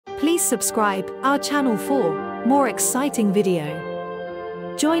Please subscribe our channel for more exciting video.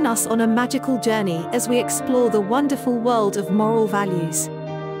 Join us on a magical journey as we explore the wonderful world of moral values.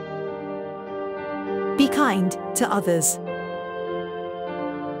 Be kind to others.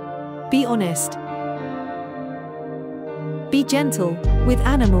 Be honest. Be gentle with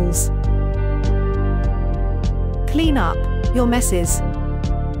animals. Clean up your messes.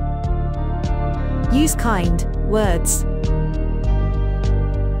 Use kind words.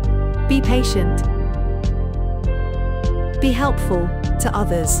 Be patient. Be helpful to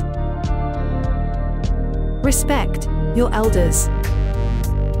others. Respect your elders.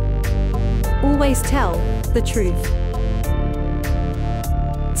 Always tell the truth.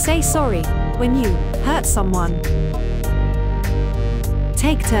 Say sorry when you hurt someone.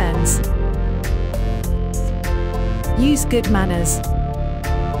 Take turns. Use good manners.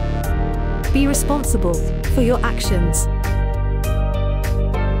 Be responsible for your actions.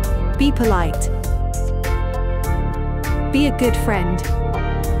 Be polite. Be a good friend.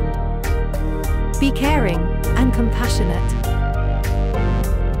 Be caring and compassionate.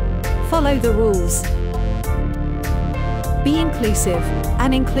 Follow the rules. Be inclusive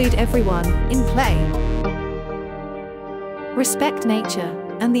and include everyone in play. Respect nature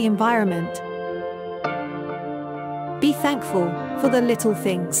and the environment. Be thankful for the little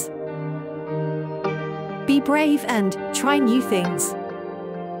things. Be brave and try new things.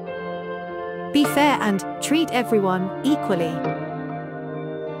 Be fair and treat everyone equally.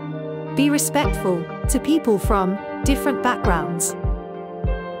 Be respectful to people from different backgrounds.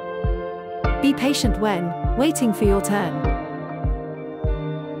 Be patient when waiting for your turn.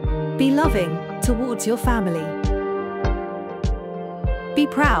 Be loving towards your family. Be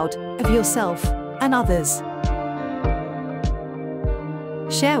proud of yourself and others.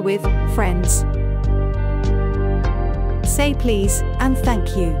 Share with friends. Say please and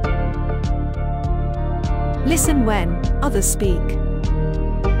thank you. Listen when others speak.